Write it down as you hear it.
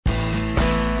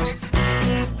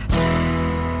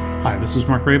This is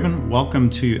Mark Rabin. Welcome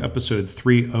to episode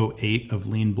 308 of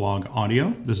Lean Blog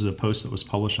Audio. This is a post that was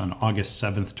published on August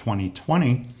 7th,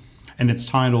 2020, and it's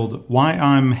titled, Why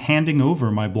I'm Handing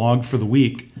Over My Blog for the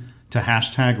Week to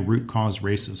hashtag Root Cause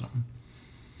Racism.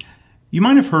 You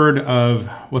might have heard of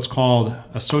what's called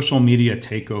a social media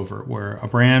takeover, where a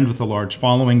brand with a large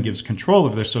following gives control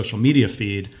of their social media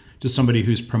feed to somebody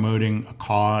who's promoting a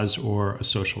cause or a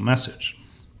social message.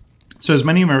 So as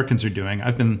many Americans are doing,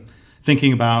 I've been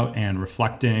thinking about and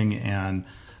reflecting and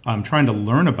trying to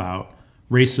learn about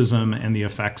racism and the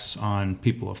effects on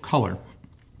people of color.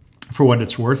 For what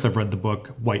it's worth, I've read the book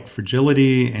White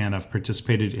Fragility, and I've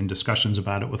participated in discussions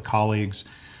about it with colleagues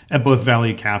at both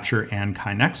Value Capture and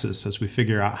KaiNexus as we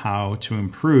figure out how to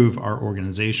improve our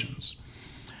organizations.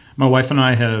 My wife and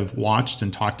I have watched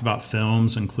and talked about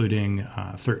films, including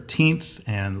 13th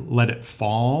and Let It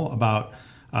Fall, about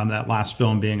that last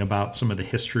film being about some of the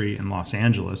history in Los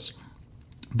Angeles.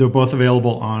 They're both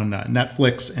available on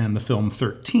Netflix, and the film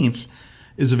 13th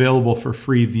is available for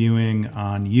free viewing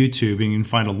on YouTube. And you can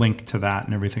find a link to that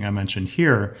and everything I mentioned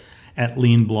here at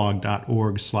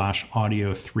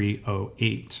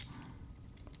leanblog.org/audio308.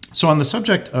 So on the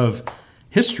subject of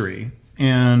history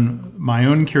and my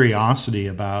own curiosity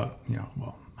about,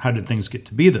 how did things get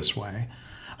to be this way?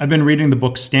 I've been reading the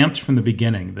book Stamped from the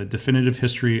Beginning, The Definitive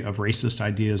History of Racist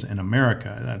Ideas in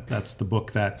America. That's the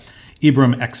book that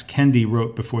Ibram X. Kendi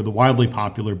wrote before the wildly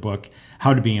popular book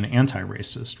How to Be an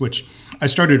Anti-Racist, which I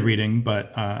started reading,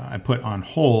 but I put on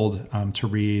hold to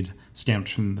read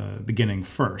Stamped from the Beginning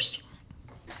first.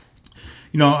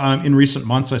 In recent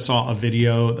months, I saw a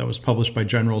video that was published by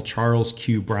General Charles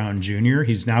Q. Brown Jr.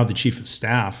 He's now the Chief of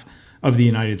Staff of the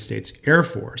United States Air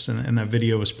Force, and that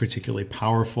video was particularly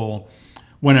powerful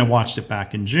when I watched it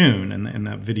back in June, and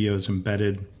that video is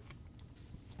embedded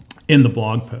in the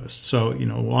blog post. So,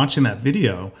 watching that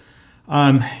video,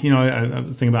 I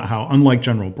was thinking about how, unlike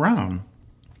General Brown,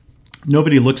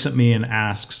 nobody looks at me and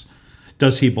asks,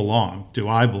 does he belong? Do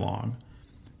I belong?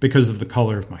 Because of the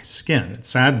color of my skin. It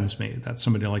saddens me that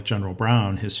somebody like General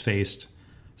Brown has faced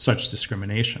such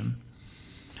discrimination.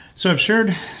 So I've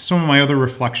shared some of my other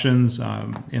reflections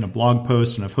in a blog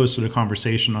post, and I've hosted a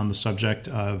conversation on the subject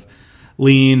of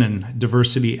lean and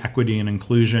diversity, equity, and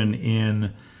inclusion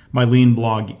in my Lean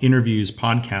Blog Interviews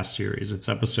podcast series. It's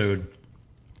episode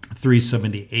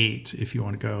 378 if you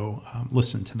want to go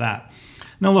listen to that.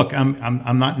 Now, look, I'm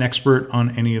not an expert on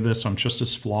any of this. I'm just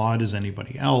as flawed as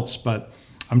anybody else, but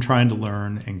I'm trying to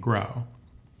learn and grow.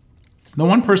 The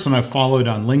one person I've followed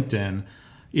on LinkedIn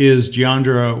is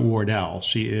Deandra Wardell.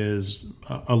 She is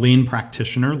a lean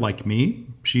practitioner like me.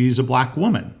 She's a Black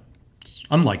woman,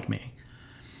 unlike me.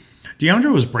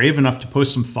 Deandra was brave enough to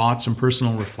post some thoughts and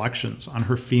personal reflections on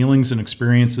her feelings and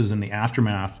experiences in the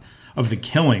aftermath of the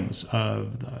killings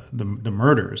of the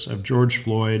murders of George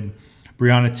Floyd,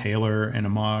 Breonna Taylor, and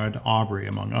Ahmaud Arbery,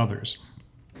 among others.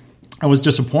 I was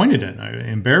disappointed and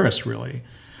embarrassed, really,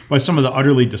 by some of the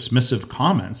utterly dismissive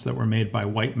comments that were made by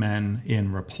white men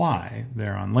in reply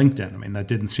there on LinkedIn. I mean, that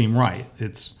didn't seem right.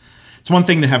 It's one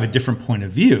thing to have a different point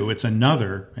of view. It's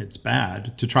another, it's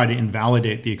bad, to try to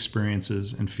invalidate the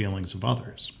experiences and feelings of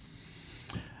others.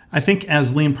 I think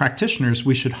as lean practitioners,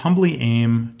 we should humbly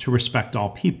aim to respect all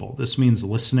people. This means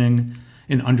listening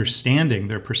and understanding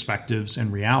their perspectives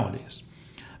and realities.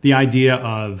 The idea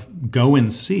of go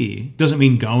and see doesn't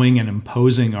mean going and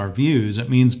imposing our views. It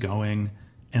means going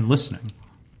and listening.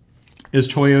 As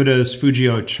Toyota's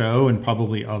Fujio Cho and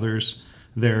probably others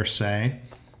there say,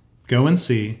 go and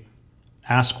see,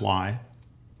 ask why,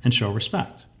 and show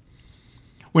respect.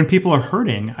 When people are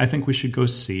hurting, I think we should go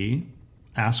see,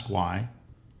 ask why,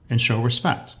 and show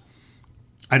respect.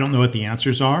 I don't know what the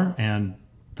answers are, and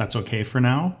that's okay for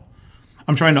now.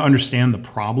 I'm trying to understand the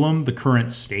problem, the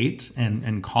current state,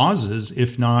 and causes,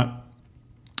 if not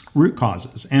root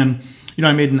causes. And,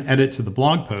 I made an edit to the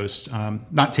blog post,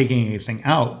 not taking anything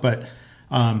out, but,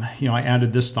 I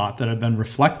added this thought that I've been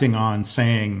reflecting on,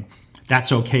 saying,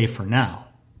 that's okay for now.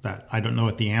 That I don't know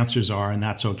what the answers are, and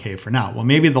that's okay for now. Well,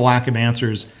 maybe the lack of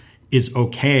answers is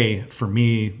okay for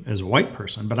me as a white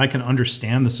person, but I can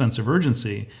understand the sense of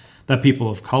urgency that people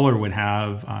of color would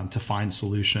have to find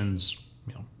solutions,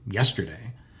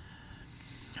 yesterday.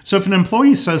 So if an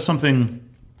employee says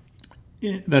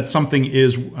that something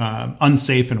is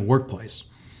unsafe in a workplace,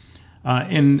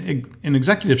 an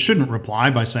executive shouldn't reply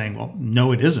by saying, well,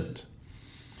 no, it isn't.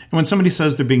 And when somebody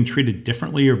says they're being treated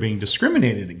differently or being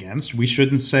discriminated against, we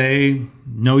shouldn't say,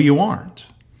 no, you aren't.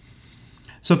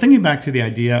 So thinking back to the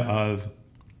idea of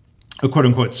a quote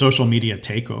unquote social media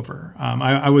takeover.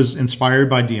 I was inspired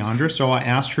by Deandra, so I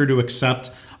asked her to accept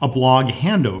a blog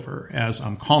handover, as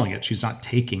I'm calling it. She's not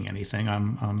taking anything,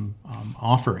 I'm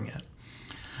offering it.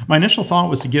 My initial thought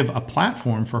was to give a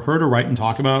platform for her to write and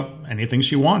talk about anything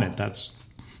she wanted. That's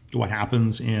what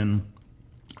happens in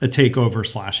a takeover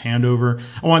 / handover.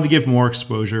 I wanted to give more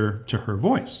exposure to her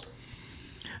voice.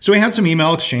 So we had some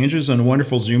email exchanges and a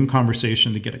wonderful Zoom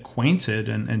conversation to get acquainted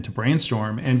and to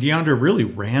brainstorm. And Deandra really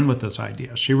ran with this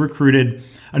idea. She recruited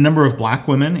a number of Black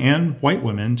women and white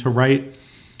women to write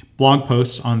blog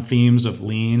posts on themes of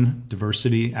lean,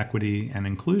 diversity, equity, and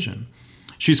inclusion.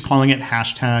 She's calling it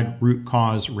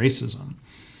 #RootCauseRacism.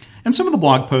 And some of the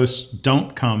blog posts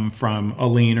don't come from a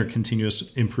lean or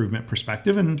continuous improvement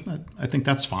perspective, and I think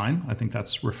that's fine. I think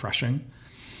that's refreshing.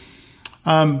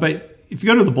 But if you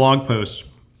go to the blog post,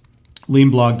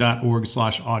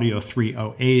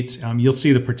 leanblog.org/audio308, you'll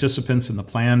see the participants in the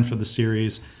plan for the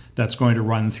series that's going to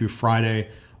run through Friday,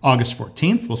 August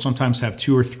 14th. We'll sometimes have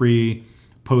 2 or 3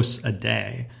 posts a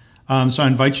day. So I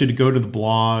invite you to go to the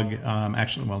blog,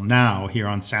 now here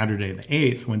on Saturday the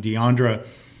 8th, when Deandra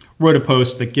wrote a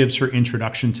post that gives her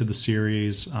introduction to the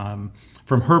series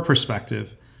from her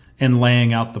perspective and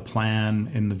laying out the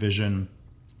plan and the vision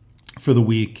for the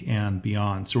week and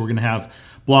beyond. So we're going to have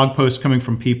blog posts coming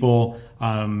from people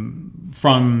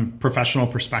from professional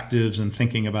perspectives and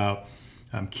thinking about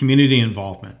community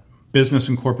involvement, business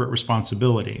and corporate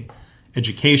responsibility,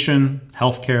 education,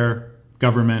 healthcare,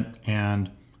 government, and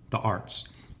the arts.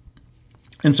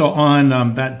 And so on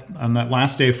that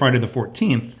last day, Friday the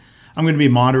 14th, I'm going to be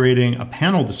moderating a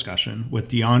panel discussion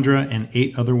with Deandra and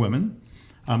 8 other women.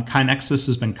 KaiNexus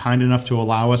has been kind enough to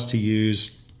allow us to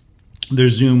use their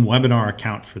Zoom webinar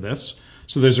account for this.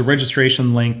 So there's a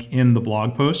registration link in the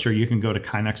blog post, or you can go to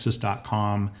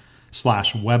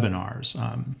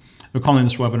kainexus.com/webinars. We're calling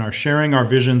this webinar Sharing Our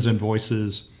Visions and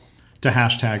Voices to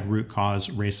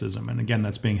 #RootCauseRacism. And again,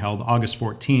 that's being held August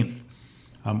 14th,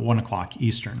 1 o'clock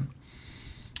Eastern.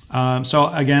 So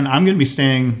again, I'm going to be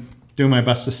doing my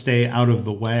best to stay out of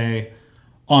the way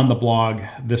on the blog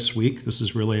this week. This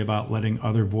is really about letting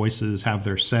other voices have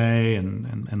their say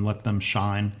and let them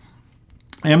shine.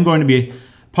 I am going to be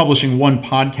publishing one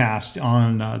podcast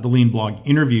on the Lean Blog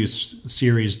interviews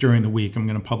series during the week. I'm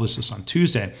going to publish this on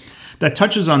Tuesday that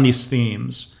touches on these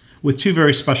themes with 2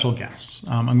 very special guests.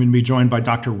 I'm going to be joined by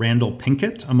Dr. Randall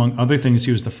Pinkett. Among other things,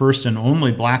 he was the first and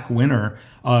only Black winner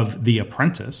of The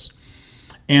Apprentice.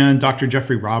 And Dr.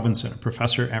 Jeffrey Robinson, a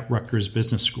professor at Rutgers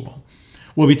Business School.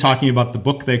 We'll be talking about the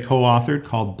book they co-authored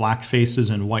called Black Faces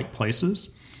in White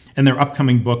Places, and their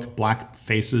upcoming book, Black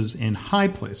Faces in High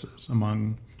Places. We're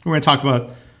going to talk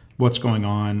about what's going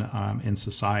on in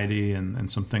society and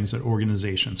some things that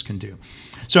organizations can do.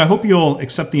 So I hope you'll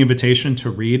accept the invitation to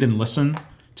read and listen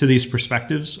to these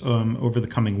perspectives over the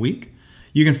coming week.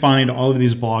 You can find all of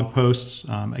these blog posts,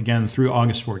 again, through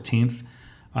August 14th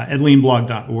at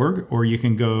leanblog.org, or you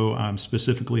can go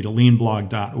specifically to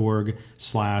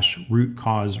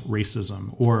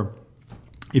leanblog.org/RootCauseRacism. Or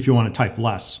if you want to type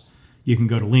less, you can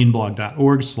go to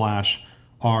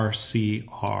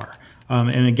leanblog.org/RCR.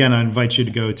 And again, I invite you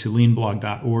to go to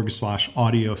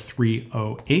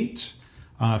leanblog.org/audio308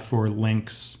 for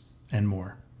links and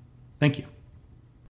more. Thank you.